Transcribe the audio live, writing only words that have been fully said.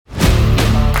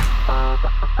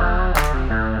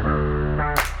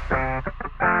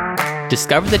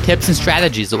Discover the tips and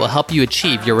strategies that will help you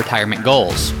achieve your retirement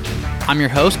goals. I'm your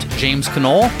host, James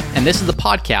Knoll, and this is the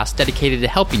podcast dedicated to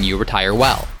helping you retire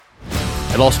well.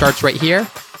 It all starts right here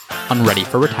on Ready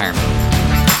for Retirement.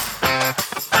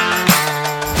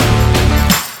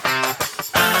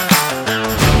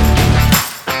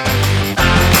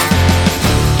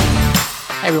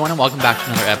 Hey everyone, and welcome back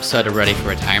to another episode of Ready for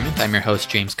Retirement. I'm your host,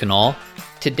 James Knoll.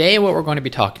 Today, what we're going to be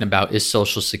talking about is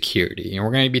Social Security, and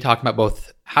we're going to be talking about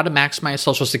both how to maximize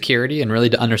Social Security, and really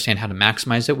to understand how to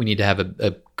maximize it, we need to have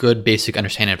a good basic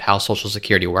understanding of how Social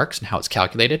Security works and how it's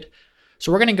calculated.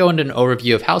 So we're going to go into an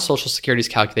overview of how Social Security is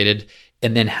calculated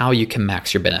and then how you can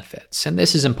max your benefits. And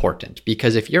this is important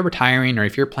because if you're retiring or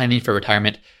if you're planning for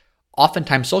retirement,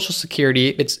 oftentimes Social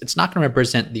Security, it's not going to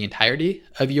represent the entirety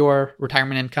of your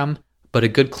retirement income, but a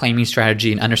good claiming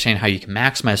strategy and understanding how you can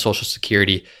maximize Social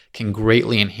Security can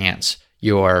greatly enhance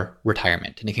your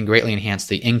retirement. And it can greatly enhance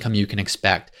the income you can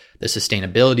expect, the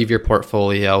sustainability of your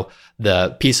portfolio,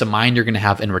 the peace of mind you're going to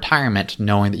have in retirement,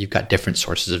 knowing that you've got different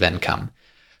sources of income.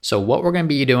 So what we're going to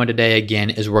be doing today, again,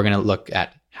 is we're going to look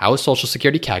at how is Social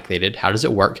Security calculated, how does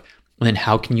it work, and then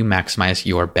how can you maximize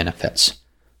your benefits.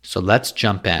 So let's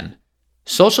jump in.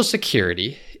 Social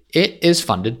Security, it is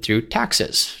funded through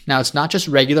taxes. Now, it's not just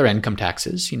regular income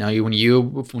taxes. When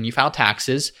you file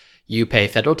taxes, you pay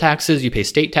federal taxes, you pay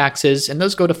state taxes, and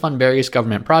those go to fund various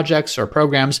government projects or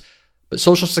programs, but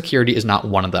Social Security is not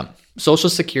one of them. Social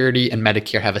Security and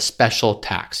Medicare have a special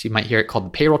tax. You might hear it called the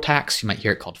payroll tax, you might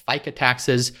hear it called FICA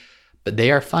taxes, but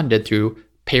they are funded through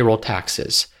payroll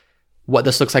taxes. What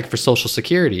this looks like for Social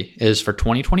Security is for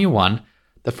 2021,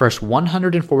 the first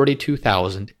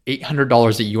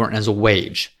 $142,800 that you earn as a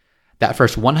wage, that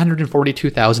first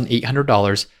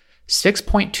 $142,800,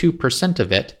 6.2%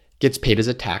 of it gets paid as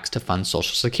a tax to fund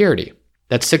Social Security.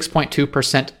 That's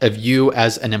 6.2% of you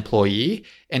as an employee,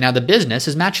 and now the business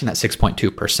is matching that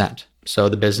 6.2%. So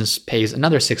the business pays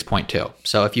another 6.2.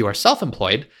 So if you are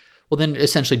self-employed, well then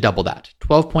essentially double that.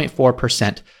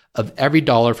 12.4% of every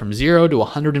dollar from zero to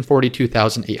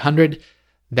 142,800.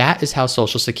 That is how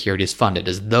Social Security is funded,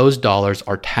 is those dollars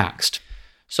are taxed.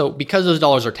 So because those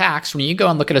dollars are taxed, when you go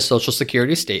and look at a Social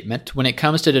Security statement, when it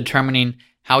comes to determining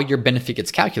how your benefit gets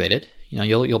calculated,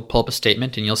 you'll pull up a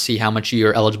statement and you'll see how much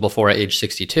you're eligible for at age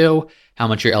 62, how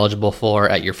much you're eligible for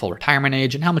at your full retirement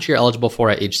age, and how much you're eligible for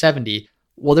at age 70.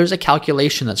 Well, there's a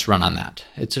calculation that's run on that.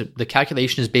 The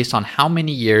calculation is based on how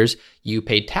many years you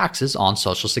paid taxes on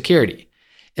Social Security.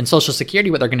 In Social Security,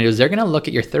 what they're going to do is they're going to look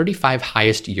at your 35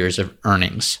 highest years of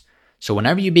earnings. So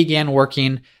whenever you began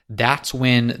working, that's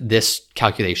when this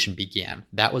calculation began.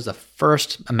 That was the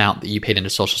first amount that you paid into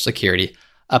Social Security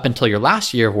up until your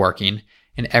last year of working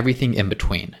and everything in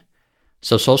between.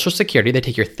 So Social Security, they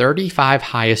take your 35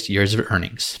 highest years of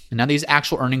earnings. And now these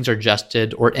actual earnings are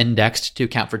adjusted or indexed to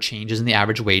account for changes in the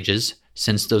average wages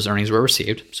since those earnings were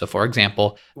received. So for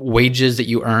example, wages that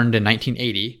you earned in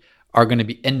 1980 are going to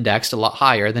be indexed a lot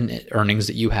higher than earnings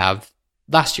that you have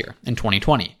last year in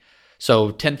 2020.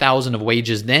 So 10,000 of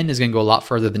wages then is going to go a lot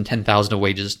further than 10,000 of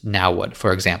wages now would,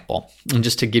 for example. And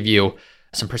just to give you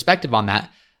some perspective on that,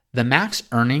 the max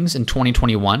earnings in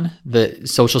 2021 the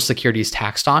Social Security is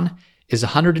taxed on is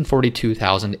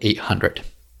 $142,800.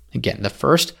 Again, the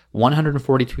first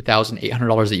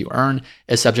 $142,800 that you earn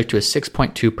is subject to a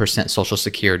 6.2% Social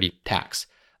Security tax.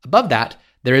 Above that,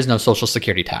 there is no Social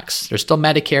Security tax. There's still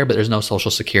Medicare, but there's no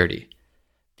Social Security.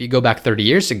 If you go back 30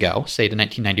 years ago, say to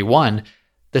 1991,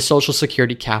 the Social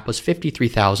Security cap was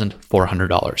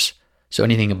 $53,400. So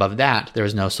anything above that, there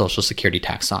is no Social Security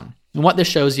tax on. And what this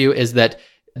shows you is that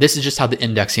this is just how the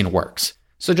indexing works.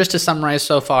 So just to summarize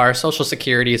so far, Social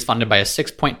Security is funded by a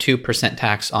 6.2%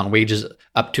 tax on wages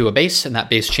up to a base, and that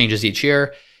base changes each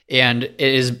year, and it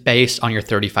is based on your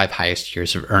 35 highest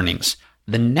years of earnings.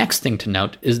 The next thing to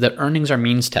note is that earnings are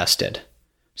means tested.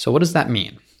 So what does that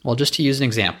mean? Well, just to use an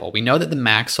example, we know that the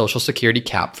max Social Security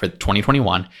cap for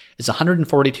 2021 is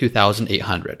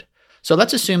 $142,800. So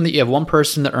let's assume that you have one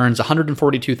person that earns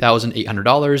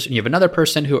 $142,800 and you have another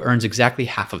person who earns exactly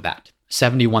half of that,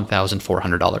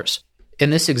 $71,400.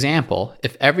 In this example,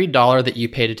 if every dollar that you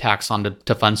paid a tax on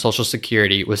to fund Social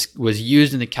Security was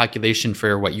used in the calculation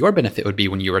for what your benefit would be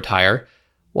when you retire,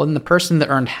 well, then the person that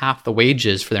earned half the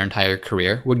wages for their entire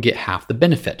career would get half the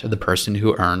benefit of the person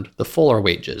who earned the fuller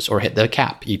wages or hit the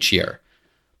cap each year.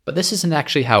 But this isn't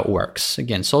actually how it works.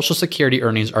 Again, Social Security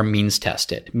earnings are means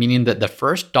tested, meaning that the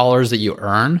first dollars that you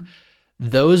earn,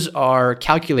 those are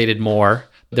calculated more,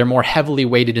 they're more heavily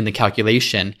weighted in the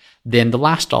calculation than the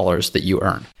last dollars that you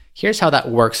earn. Here's how that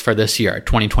works for this year,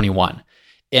 2021.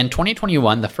 In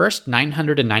 2021, the first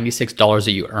 $996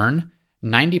 that you earn,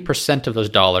 90% of those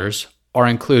dollars are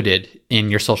included in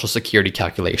your Social Security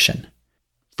calculation.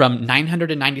 From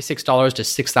 $996 to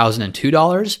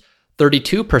 $6,002,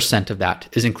 32% of that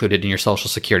is included in your Social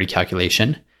Security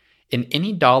calculation. And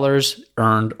any dollars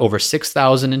earned over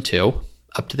 $6,002,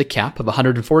 up to the cap of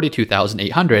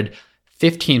 $142,800,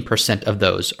 15% of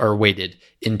those are weighted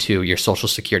into your Social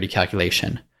Security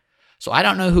calculation. So I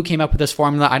don't know who came up with this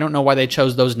formula. I don't know why they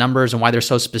chose those numbers and why they're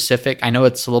so specific. I know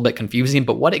it's a little bit confusing,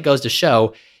 but what it goes to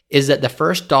show is that the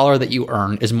first dollar that you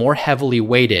earn is more heavily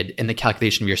weighted in the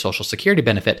calculation of your Social Security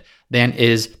benefit than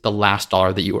is the last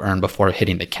dollar that you earn before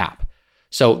hitting the cap.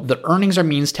 So the earnings are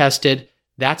means tested.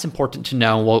 That's important to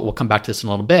know. We'll come back to this in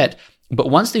a little bit. But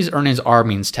once these earnings are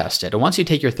means tested, and once you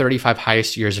take your 35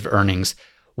 highest years of earnings,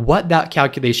 what that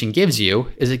calculation gives you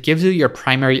is it gives you your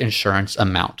primary insurance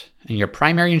amount. And your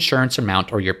primary insurance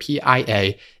amount, or your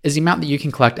PIA, is the amount that you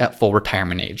can collect at full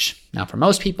retirement age. Now, for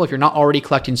most people, if you're not already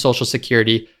collecting Social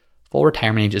Security, full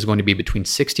retirement age is going to be between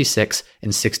 66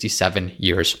 and 67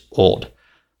 years old.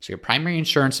 So your primary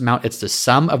insurance amount, it's the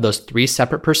sum of those three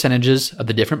separate percentages of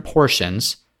the different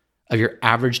portions of your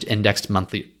averaged indexed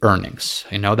monthly earnings.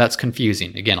 I know that's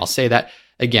confusing. Again, I'll say that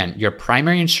again. Your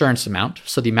primary insurance amount,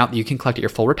 so the amount that you can collect at your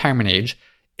full retirement age,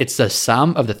 it's the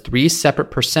sum of the three separate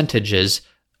percentages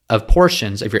of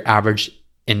portions of your average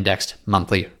indexed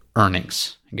monthly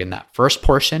earnings. Again, that first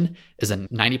portion is a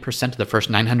 90% of the first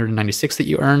 996 that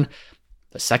you earn.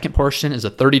 The second portion is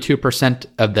a 32%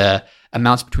 of the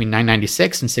amounts between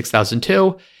 996 and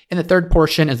 6,002. And the third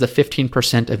portion is the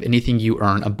 15% of anything you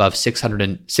earn above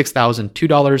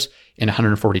 $6,002 and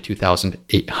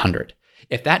 $142,800.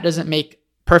 If that doesn't make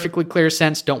perfectly clear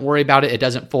sense, don't worry about it. It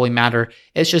doesn't fully matter.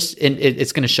 It's just,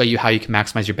 it's going to show you how you can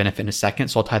maximize your benefit in a second.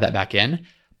 So I'll tie that back in.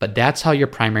 But that's how your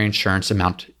primary insurance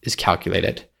amount is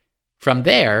calculated. From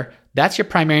there, that's your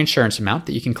primary insurance amount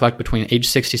that you can collect between age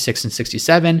 66 and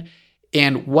 67.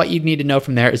 And what you need to know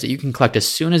from there is that you can collect as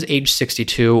soon as age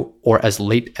 62 or as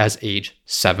late as age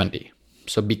 70.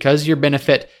 So because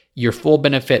your full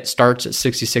benefit starts at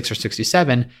 66 or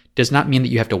 67, does not mean that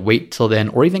you have to wait till then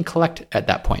or even collect at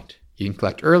that point. You can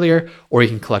collect earlier or you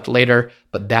can collect later,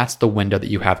 but that's the window that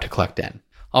you have to collect in.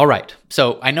 All right,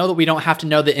 so I know that we don't have to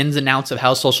know the ins and outs of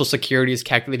how Social Security is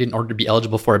calculated in order to be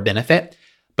eligible for a benefit,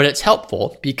 but it's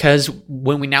helpful because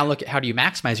when we now look at how do you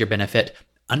maximize your benefit,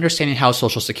 understanding how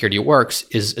Social Security works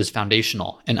is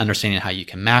foundational in understanding how you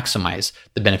can maximize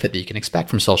the benefit that you can expect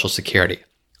from Social Security.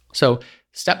 So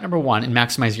step number one in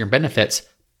maximizing your benefits,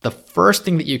 the first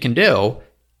thing that you can do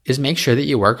is make sure that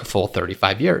you work a full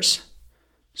 35 years.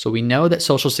 So we know that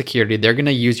Social Security, they're going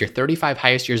to use your 35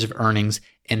 highest years of earnings,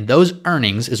 and those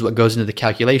earnings is what goes into the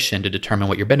calculation to determine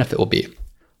what your benefit will be.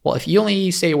 Well, if you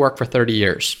only say you work for 30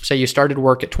 years, say you started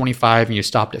work at 25 and you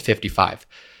stopped at 55,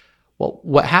 well,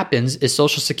 what happens is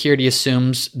Social Security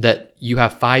assumes that you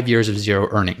have 5 years of zero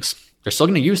earnings. They're still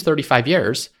going to use 35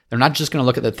 years. They're not just going to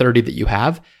look at the 30 that you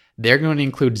have. They're going to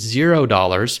include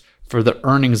 $0 for the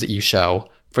earnings that you show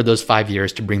for those 5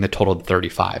 years to bring the total to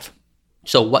 35.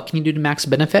 So what can you do to max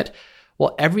benefit?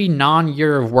 Well, every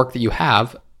non-year of work that you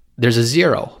have, there's a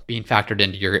zero being factored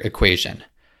into your equation.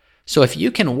 So if you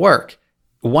can work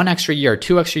 1 extra year,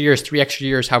 2 extra years, 3 extra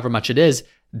years, however much it is,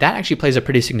 that actually plays a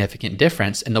pretty significant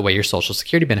difference in the way your Social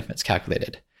Security benefit's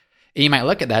calculated. And you might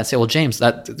look at that and say, well, James,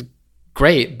 that's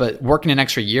great, but working an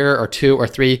extra year or 2 or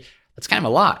 3, that's kind of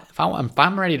a lot. If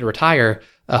I'm ready to retire,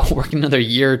 working another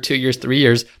year, 2 years, 3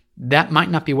 years, that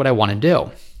might not be what I want to do.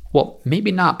 Well,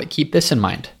 maybe not, but keep this in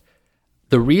mind.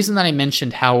 The reason that I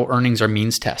mentioned how earnings are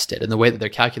means tested and the way that they're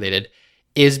calculated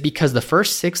is because the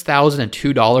first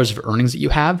 $6,002 of earnings that you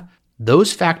have,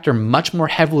 those factor much more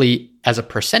heavily as a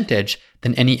percentage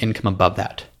than any income above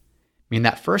that. I mean,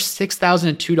 that first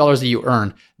 $6,002 that you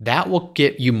earn, that will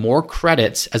get you more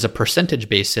credits as a percentage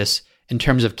basis in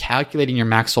terms of calculating your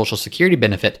max Social Security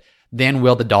benefit than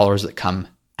will the dollars that come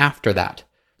after that.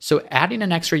 So adding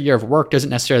an extra year of work doesn't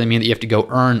necessarily mean that you have to go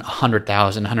earn $100,000,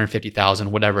 $150,000,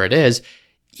 whatever it is.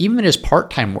 Even if it is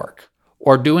part-time work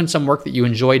or doing some work that you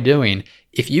enjoy doing,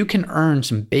 if you can earn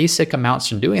some basic amounts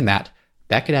from doing that,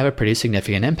 that could have a pretty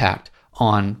significant impact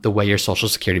on the way your Social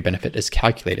Security benefit is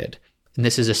calculated. And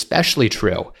this is especially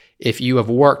true if you have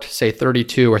worked, say,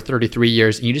 32 or 33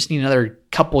 years and you just need another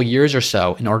couple years or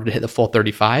so in order to hit the full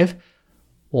 35.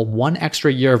 Well, 1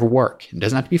 extra year of work, it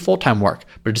doesn't have to be full-time work,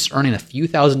 but just earning a few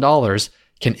 $1,000s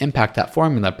can impact that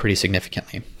formula pretty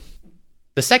significantly.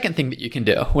 The second thing that you can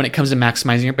do when it comes to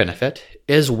maximizing your benefit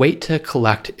is wait to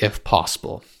collect if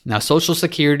possible. Now, Social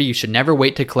Security, you should never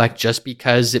wait to collect just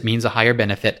because it means a higher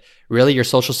benefit. Really, your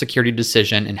Social Security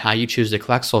decision and how you choose to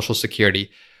collect Social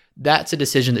Security, that's a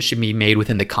decision that should be made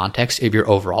within the context of your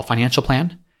overall financial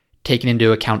plan. taking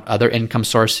into account other income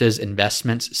sources,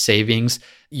 investments, savings.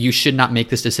 You should not make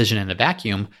this decision in a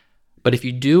vacuum. But if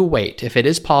you do wait, if it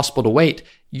is possible to wait,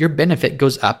 your benefit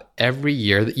goes up every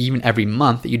year, even every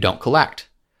month that you don't collect.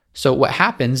 So what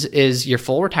happens is your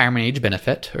full retirement age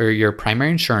benefit, or your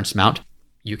primary insurance amount,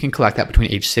 you can collect that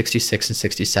between age 66 and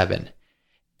 67.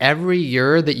 Every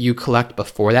year that you collect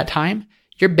before that time,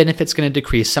 your benefit's going to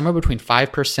decrease somewhere between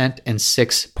 5% and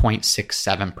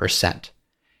 6.67%.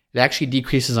 It actually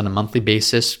decreases on a monthly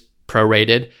basis,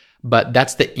 prorated, but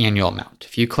that's the annual amount.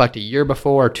 If you collect a year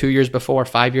before, or 2 years before,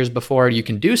 5 years before, you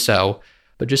can do so,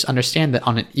 but just understand that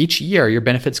on each year, your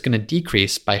benefit's going to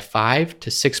decrease by 5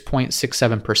 to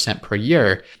 6.67% per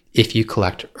year if you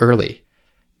collect early.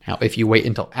 Now, if you wait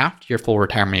until after your full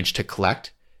retirement age to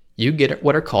collect, you get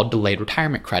what are called delayed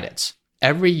retirement credits.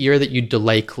 Every year that you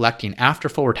delay collecting after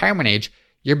full retirement age,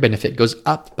 your benefit goes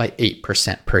up by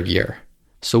 8% per year.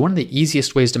 So one of the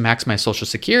easiest ways to maximize Social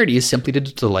Security is simply to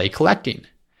delay collecting.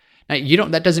 Now,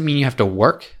 that doesn't mean you have to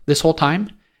work this whole time.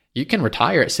 You can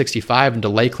retire at 65 and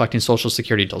delay collecting Social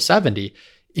Security until 70,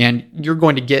 and you're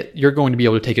going to be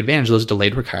able to take advantage of those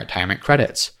delayed retirement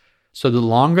credits. So the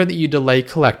longer that you delay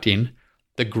collecting,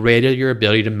 the greater your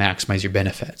ability to maximize your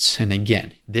benefits. And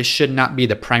again, this should not be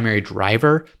the primary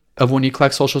driver of when you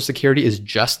collect Social Security, is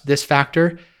just this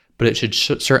factor, but it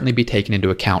should certainly be taken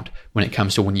into account when it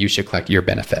comes to when you should collect your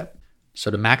benefit.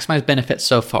 So to maximize benefits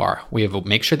so far, we have to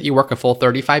make sure that you work a full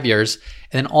 35 years,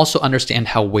 and then also understand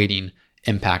how waiting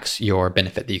impacts your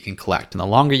benefit that you can collect. And the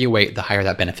longer you wait, the higher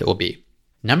that benefit will be.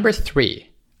 Number 3,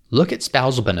 look at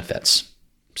spousal benefits.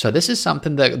 So this is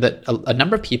something that a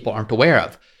number of people aren't aware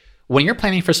of. When you're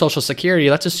planning for Social Security,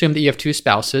 let's assume that you have 2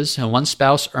 spouses, and one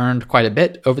spouse earned quite a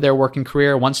bit over their working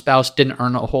career. One spouse didn't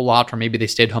earn a whole lot, or maybe they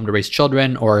stayed home to raise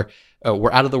children, or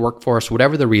were out of the workforce,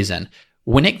 whatever the reason.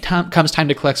 When it comes time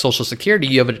to collect Social Security,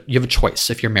 you have a choice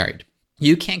if you're married.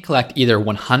 You can collect either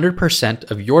 100%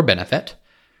 of your benefit.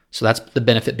 So that's the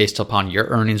benefit based upon your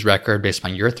earnings record, based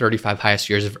upon your 35 highest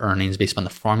years of earnings, based upon the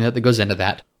formula that goes into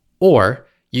that. Or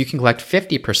you can collect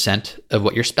 50% of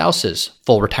what your spouse's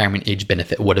full retirement age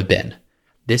benefit would have been.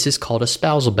 This is called a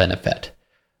spousal benefit.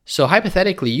 So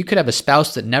hypothetically, you could have a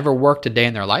spouse that never worked a day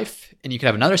in their life, and you could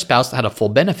have another spouse that had a full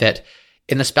benefit.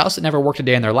 And the spouse that never worked a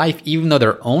day in their life, even though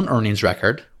their own earnings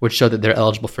record would show that they're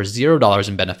eligible for $0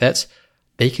 in benefits,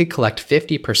 they could collect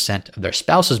 50% of their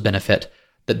spouse's benefit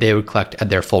that they would collect at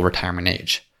their full retirement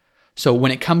age. So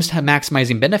when it comes to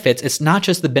maximizing benefits, it's not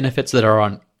just the benefits that are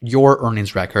on your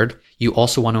earnings record. You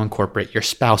also want to incorporate your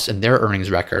spouse and their earnings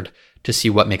record to see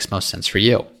what makes most sense for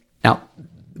you. Now,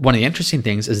 one of the interesting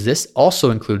things is this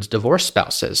also includes divorced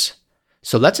spouses.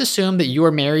 So let's assume that you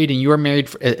are married, and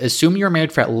assume you're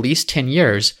married for at least 10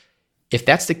 years. If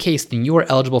that's the case, then you are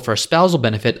eligible for a spousal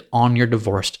benefit on your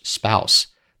divorced spouse.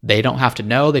 They don't have to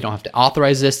know. They don't have to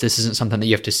authorize this. This isn't something that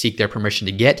you have to seek their permission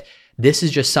to get. This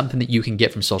is just something that you can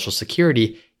get from Social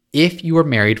Security if you are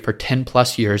married for 10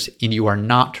 plus years and you are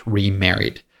not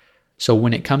remarried. So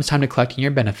when it comes time to collecting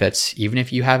your benefits, even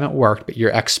if you haven't worked, but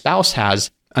your ex-spouse has,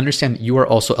 understand that you are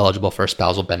also eligible for a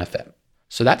spousal benefit.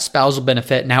 So that's spousal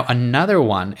benefit. Now, another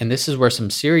one, and this is where some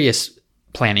serious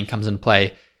planning comes into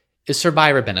play, is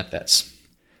survivor benefits.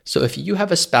 So if you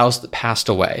have a spouse that passed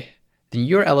away, then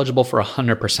you're eligible for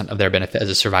 100% of their benefit as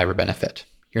a survivor benefit.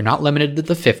 You're not limited to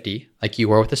the 50 like you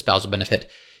were with the spousal benefit.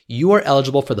 You are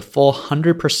eligible for the full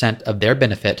 100% of their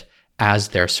benefit as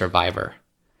their survivor.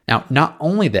 Now, not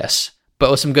only this, but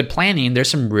with some good planning, there's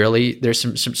some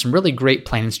really great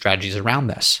planning strategies around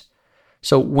this.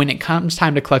 So when it comes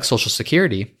time to collect Social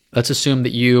Security, let's assume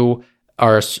that you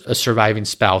are a surviving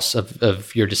spouse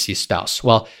of your deceased spouse.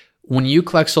 Well, when you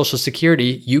collect Social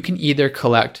Security, you can either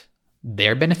collect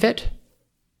their benefit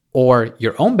or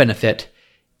your own benefit,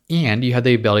 and you have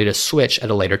the ability to switch at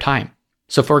a later time.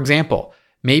 So for example,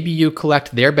 maybe you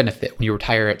collect their benefit when you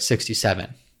retire at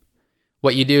 67.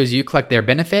 What you do is you collect their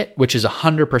benefit, which is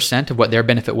 100% of what their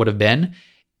benefit would have been.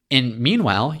 And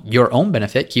meanwhile, your own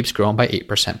benefit keeps growing by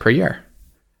 8% per year.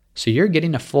 So you're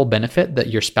getting a full benefit that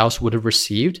your spouse would have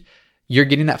received. You're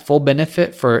getting that full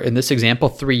benefit for, in this example,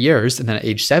 3 years. And then at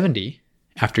age 70,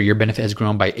 after your benefit has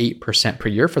grown by 8% per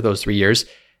year for those 3 years,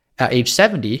 at age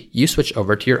 70, you switch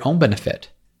over to your own benefit,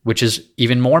 which is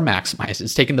even more maximized.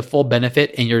 It's taking the full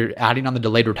benefit and you're adding on the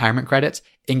delayed retirement credits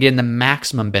and getting the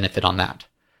maximum benefit on that.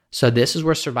 So this is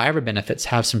where survivor benefits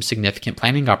have some significant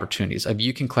planning opportunities of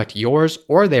you can collect yours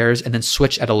or theirs and then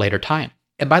switch at a later time.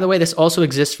 And by the way, this also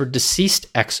exists for deceased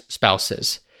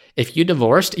ex-spouses. If you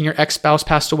divorced and your ex-spouse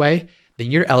passed away, then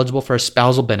you're eligible for a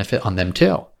spousal benefit on them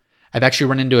too. I've actually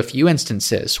run into a few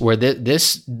instances where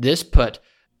this put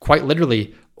quite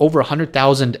literally over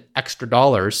 $100,000 extra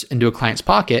dollars into a client's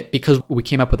pocket because we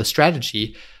came up with a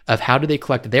strategy of how do they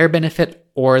collect their benefit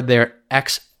or their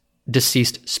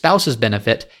ex-deceased spouse's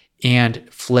benefit and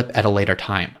flip at a later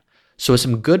time. So with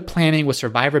some good planning with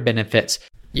survivor benefits,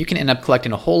 you can end up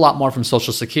collecting a whole lot more from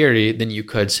Social Security than you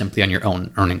could simply on your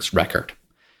own earnings record.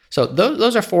 So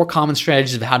those are 4 common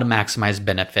strategies of how to maximize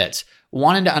benefits.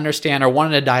 Wanted to understand or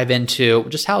wanted to dive into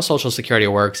just how Social Security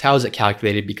works, how is it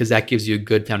calculated, because that gives you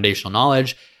good foundational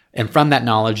knowledge. And from that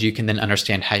knowledge, you can then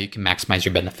understand how you can maximize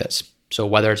your benefits. So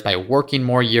whether it's by working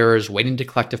more years, waiting to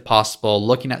collect if possible,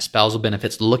 looking at spousal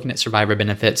benefits, looking at survivor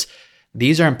benefits,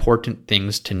 these are important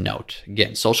things to note.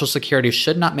 Again, Social Security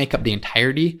should not make up the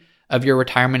entirety of your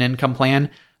retirement income plan,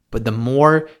 but the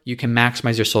more you can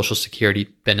maximize your Social Security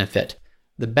benefit,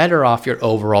 the better off your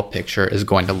overall picture is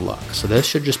going to look. So this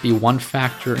should just be one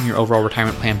factor in your overall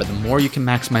retirement plan, but the more you can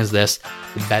maximize this,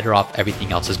 the better off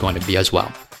everything else is going to be as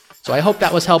well. So I hope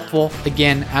that was helpful.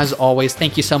 Again, as always,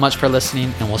 thank you so much for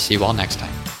listening, and we'll see you all next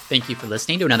time. Thank you for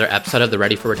listening to another episode of the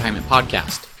Ready for Retirement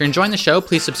podcast. If you're enjoying the show,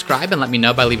 please subscribe and let me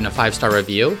know by leaving a 5-star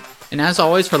review. And as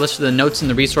always, for a list of the notes and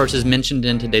the resources mentioned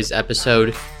in today's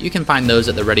episode, you can find those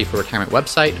at the Ready for Retirement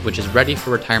website, which is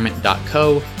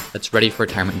readyforretirement.co. That's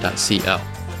readyforretirement.co.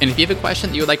 And if you have a question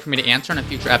that you would like for me to answer in a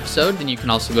future episode, then you can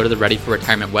also go to the Ready for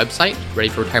Retirement website,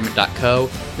 readyforretirement.co.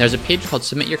 There's a page called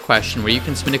Submit Your Question where you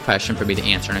can submit a question for me to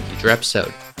answer in a future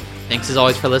episode. Thanks as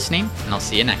always for listening, and I'll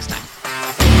see you next time.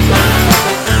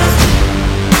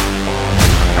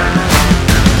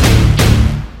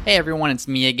 Hey everyone, it's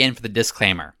me again for the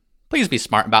disclaimer. Please be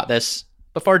smart about this.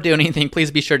 Before doing anything,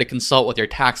 please be sure to consult with your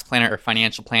tax planner or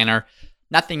financial planner.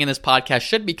 Nothing in this podcast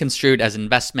should be construed as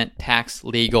investment, tax,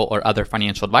 legal, or other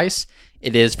financial advice.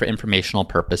 It is for informational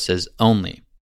purposes only.